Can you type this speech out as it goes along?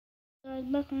Guys,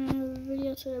 back on another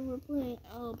video. Today we're playing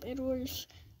Bedwars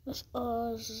with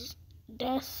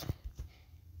death,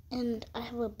 and I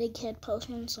have a big head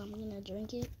potion, so I'm gonna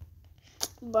drink it.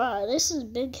 Bro, this is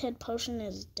big head potion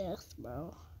is death,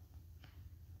 bro.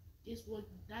 That's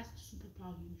the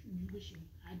superpower you wish you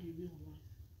had in real life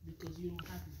because you don't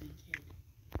have a big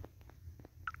head.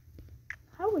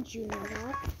 How would you know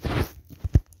that?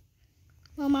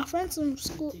 Well, my friends from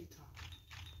school.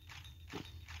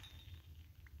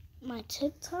 My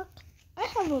TikTok? I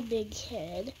have a big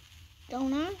head,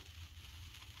 don't I?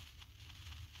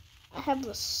 I have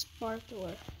a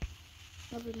sparkler.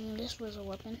 Never knew this was a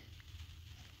weapon.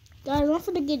 Guys, I'm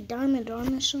gonna get diamond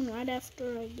armor soon, right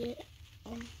after I get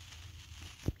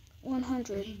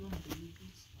 100.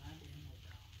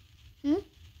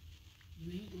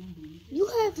 You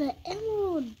have an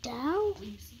emerald down? Well,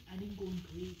 you see, I didn't go and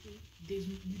play it.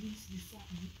 You saw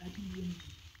me. I didn't do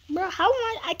anything. Bro, how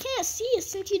am I can't see it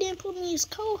since you didn't put me as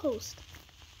co-host.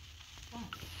 Oh.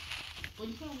 But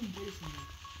you can't even get it from me.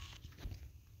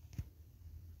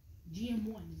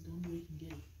 GM1 is the only way you can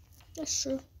get it. That's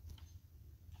true.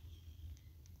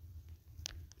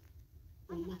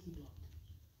 Or lucky dog.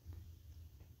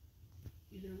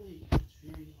 Either way, it's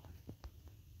very hard.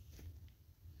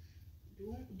 Do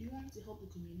you want to help the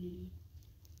community?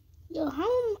 Yo,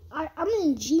 I'm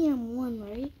in GM1,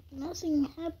 right? Nothing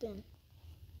happened.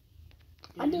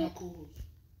 I didn't co-host.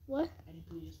 What? I didn't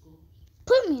put you as co-host.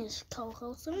 Put me as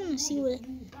co-host. I want to see what.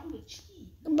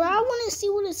 Bro, I want to see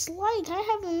what it's like. I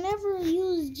have never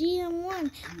used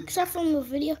GM1 except from the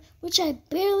video, which I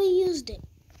barely used it.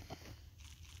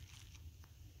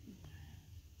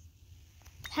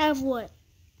 Have what?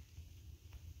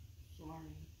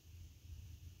 Sorry.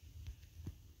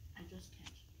 I just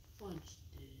can't fudge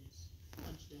this.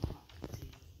 Fudge the hot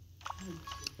potato.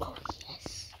 Oh,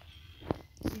 yes.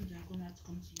 Seems like I'm gonna have to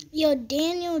come to you. Yo,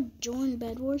 Daniel joined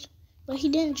Bedwars, but he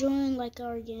didn't join like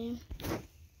our game.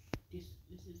 This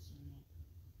is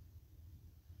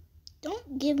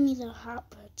Don't give me the hot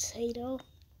potato.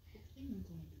 what thing we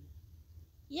gonna do?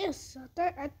 Yes,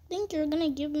 I think you're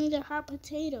gonna give me the hot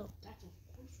potato. That's of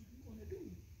course what we're gonna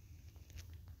do.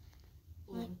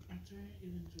 Oh, I'm turning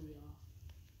inventory off.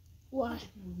 Why? I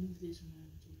can remove this from my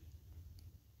inventory.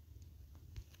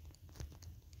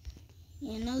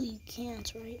 You know you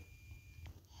can't, right?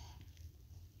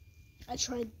 I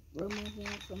tried removing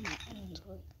it from my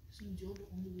inventory. Seems you're the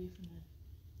only way from my.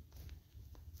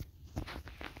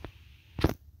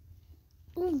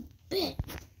 Ooh, bet.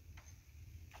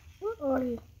 Where are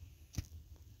you?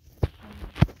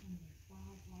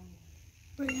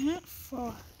 Bro, you're not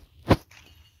far.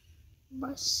 Bro,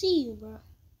 I see you, bro.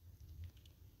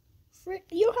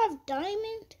 You have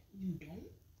diamond? You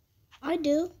don't? I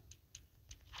do.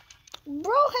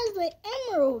 Bro has the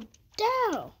emerald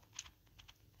down.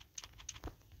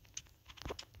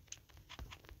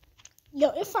 Yo,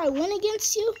 if I win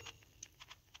against you.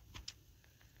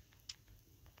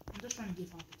 I'm just trying to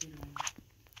get hot potato right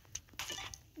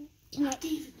now. Can I?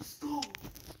 David, let's go.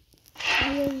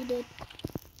 I really did.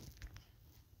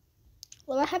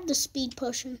 Well, I have the speed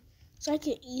potion, so I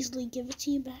could easily give it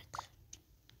to you back.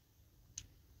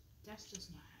 That's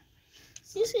just not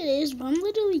happening. Yes, it is, but I'm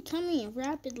literally coming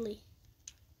rapidly.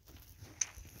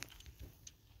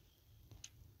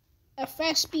 At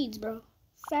fast speeds, bro.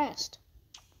 Fast.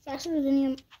 Faster than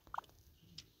your...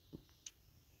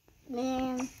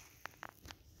 Man.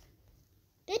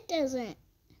 It doesn't.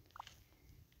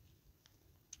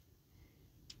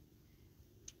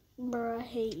 Bro, I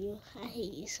hate you. I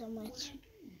hate you so much.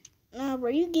 Nah, bro,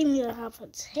 you give me the hot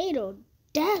potato.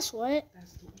 That's what.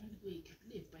 That's the only way you can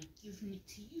live, by giving it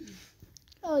to you.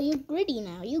 Oh, you're greedy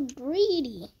now. You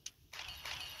greedy.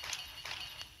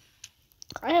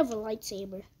 I have a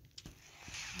lightsaber.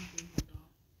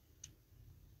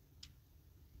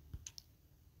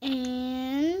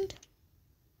 And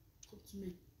Come to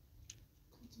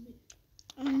me.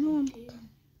 I know I'm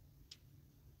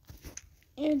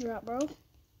airdrop, bro.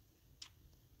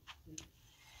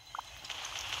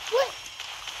 What?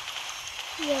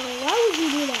 Yo, why would you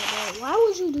do that, bro? Why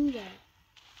would you do that?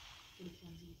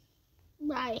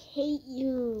 Bro, I hate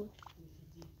you.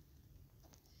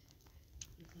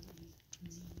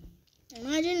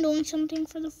 Imagine doing something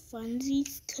for the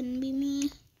funsies. Couldn't be me.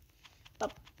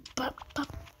 Pop, pop,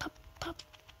 pop, pop, pop.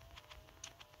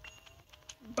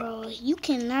 Bro, you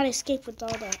cannot escape with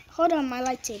all that. Hold on, my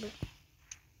lightsaber.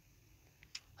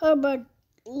 Bro,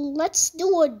 let's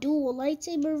do a duel.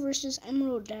 Lightsaber versus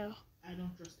Emerald Dow. I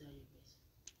don't trust that, you guys.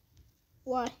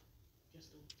 Why?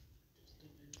 Just don't trust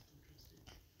it.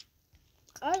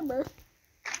 Alright, bro.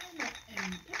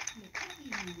 And that's my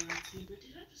lightsaber.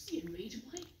 Did I just see a rage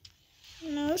play?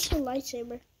 No, it's a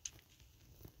lightsaber.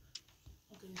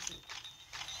 Okay, so.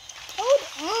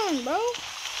 Hold on, bro.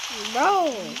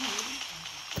 Bro.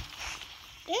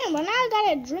 Damn, but now I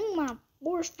gotta drink my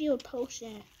force field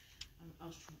potion.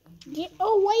 Get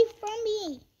away from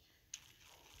me.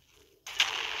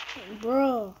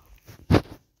 Bro.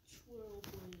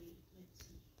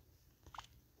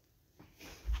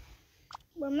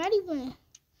 Bro, I'm not even.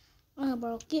 Oh,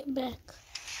 bro, get back.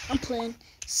 I'm playing.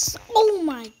 Oh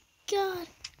my god.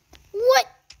 What?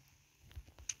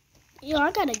 Yo,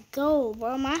 I gotta go,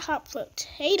 bro. My hot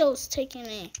potato's taking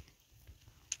it.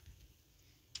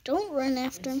 Don't run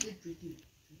after me.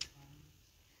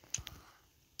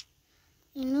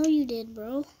 I know you did,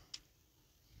 bro.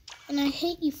 And I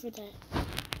hate you for that.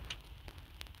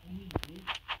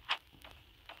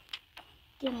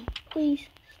 Get him, please.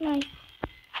 Snipe.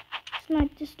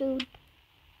 Snipe this dude.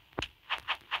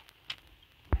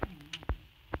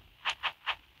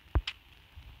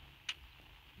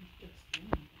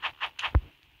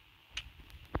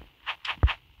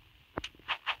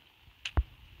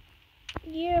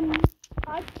 Yeah,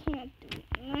 I can't do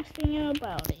nothing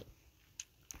about it.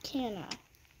 Can I?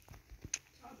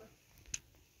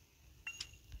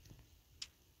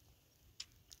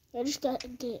 I just gotta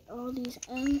get all these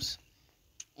M's,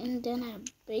 and then at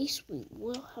base we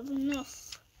will have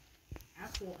enough.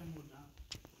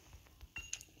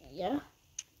 Yeah.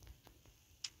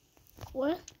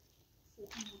 What?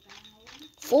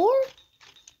 4?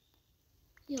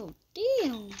 Yo,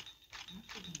 damn.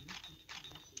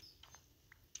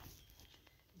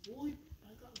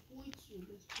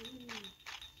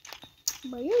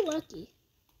 But you're lucky.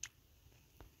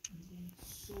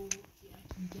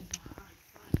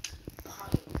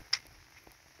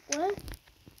 What?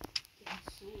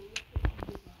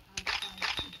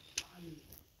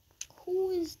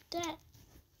 Who is that?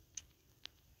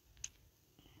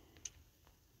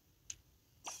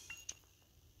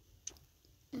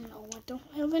 No, I don't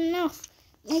have enough.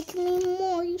 Make me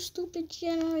more, you stupid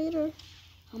generator.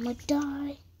 I'ma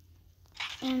die.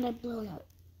 And I blown up.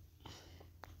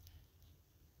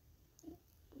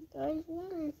 Guys,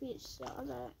 wonder if you saw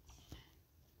that.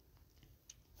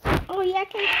 Oh yeah,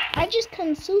 I just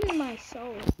consumed my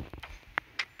soul.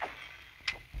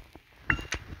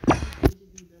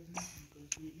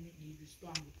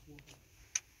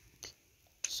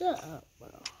 Shut up, bro.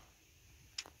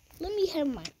 Let me have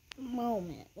my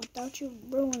moment without you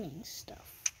ruining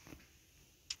stuff.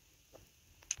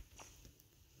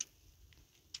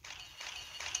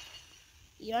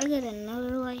 Yeah, I got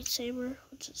another lightsaber,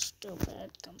 which is still bad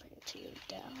compared to your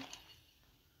down.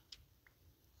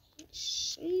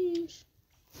 Sheesh.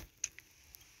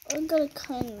 I got a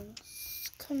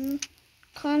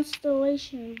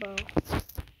constellation bow.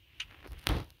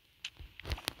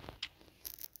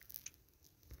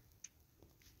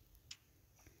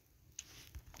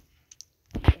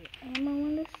 Ammo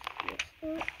in this?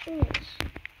 Yes, there is.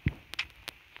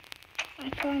 My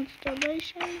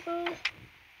constellation bow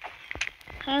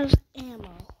has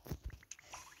ammo.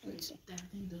 That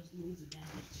thing does loads of damage.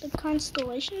 The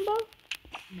constellation bow?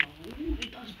 No,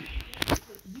 it does bad. It's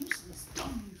useless,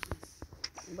 dumb useless.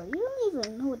 But you don't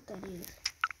even know what that is.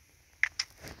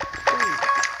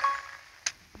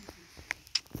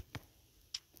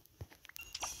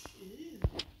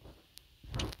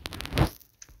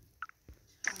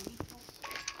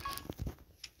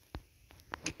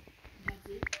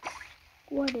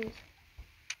 What is?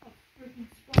 A freaking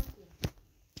sparkler.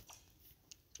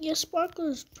 Yeah, sparkler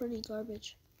is pretty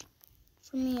garbage.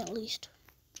 For me, at least.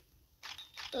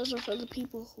 Those are for the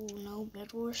people who know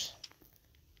Bedwars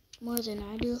more than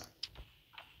I do.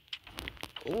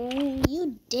 Oh,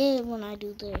 you did when I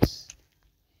do this.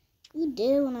 You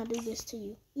did when I do this to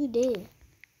you. You did.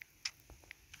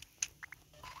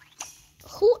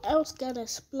 Who else got a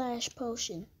splash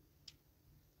potion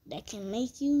that can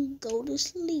make you go to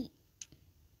sleep?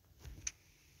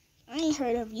 I ain't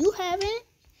heard of you haven't.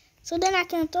 So then I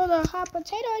can throw the hot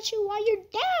potato at you while you're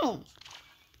down.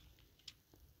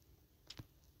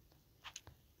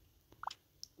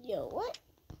 Yo, what?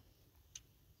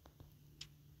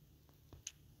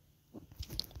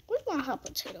 Where's my hot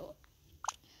potato?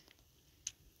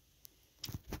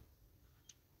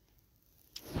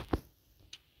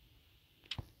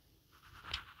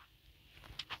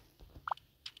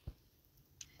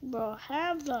 Bro,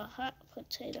 have the hot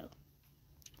potato.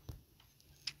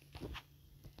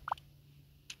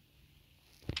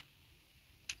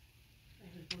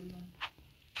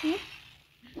 Hmm?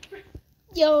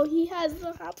 Yo, he has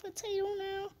the hot potato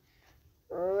now.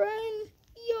 Run,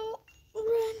 yo,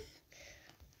 run.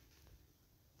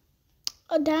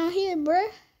 Oh, down here, bruh.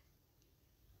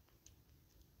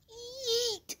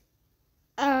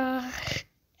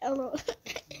 Hello.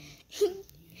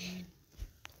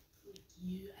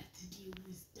 You. I have to deal with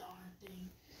this darn thing.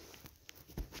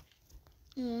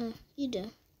 You do.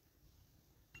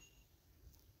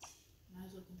 Might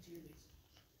as well come to your base.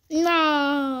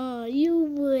 No, you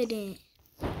wouldn't.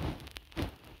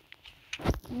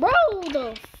 Bro,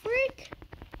 the frick?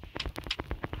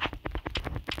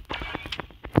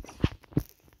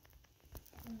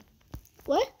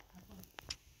 What?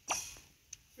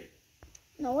 Frick.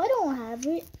 No, I don't have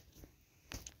it.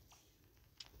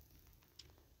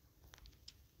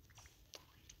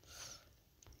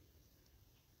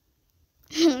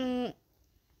 You know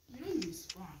you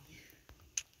spawn here.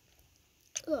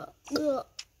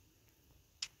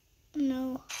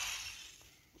 No.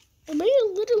 But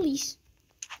you're literally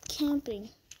camping.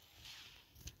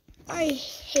 I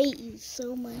hate you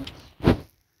so much. GG.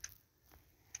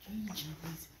 I'm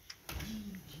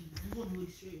going to go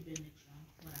straight bed next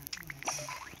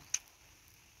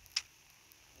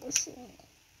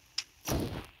round.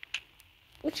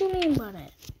 What you mean by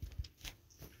that?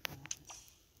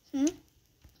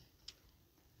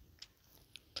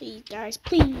 Please, guys,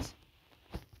 please.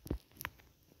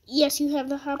 Yes, you have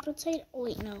the hot potato. Oh,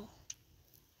 wait, no.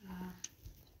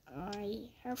 I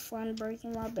have fun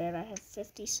breaking my bed. I have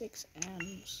 56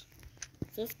 M's.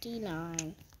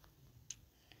 59.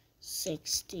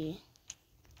 60.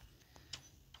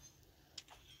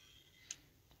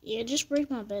 Yeah, just break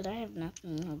my bed. I have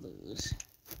nothing to lose.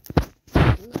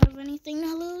 Do you have anything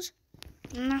to lose?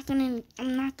 I'm not gonna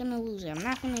lose it. I'm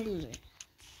not gonna lose it.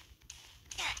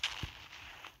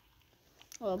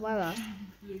 Oh, bye.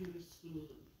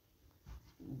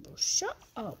 Shut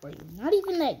up, bro. You're not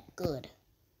even that good.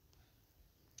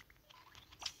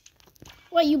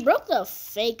 Wait, you broke the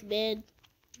fake bed?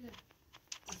 Yeah.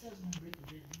 I said I was going to break the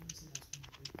bed. I never said I was going to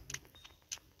break the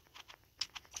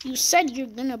bed. You said you're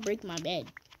gonna break my bed.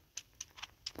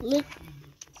 Look.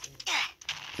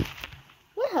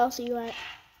 What house are you at?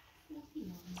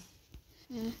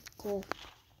 Cool.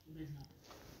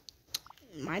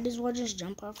 Might as well just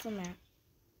jump off the map.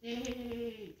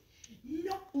 Hey,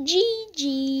 no.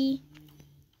 GG.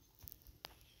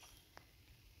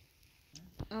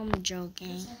 I'm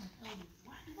joking. Why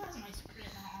is my spread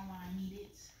not on when I need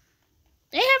it?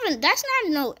 They haven't. That's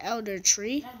not no elder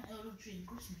tree. That's an elder tree in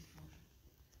Christmas.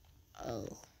 Oh.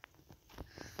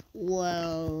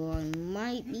 Well, I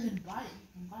might be. You can buy it.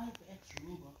 You can buy it for extra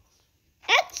Robux.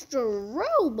 Extra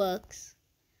Robux?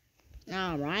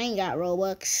 Nah, I ain't got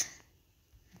Robux.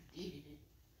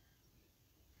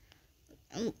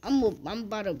 I'm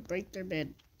about to break their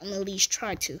bed. I'm at least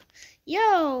try to.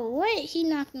 Yo, wait, he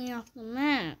knocked me off the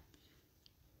map.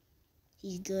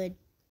 He's good.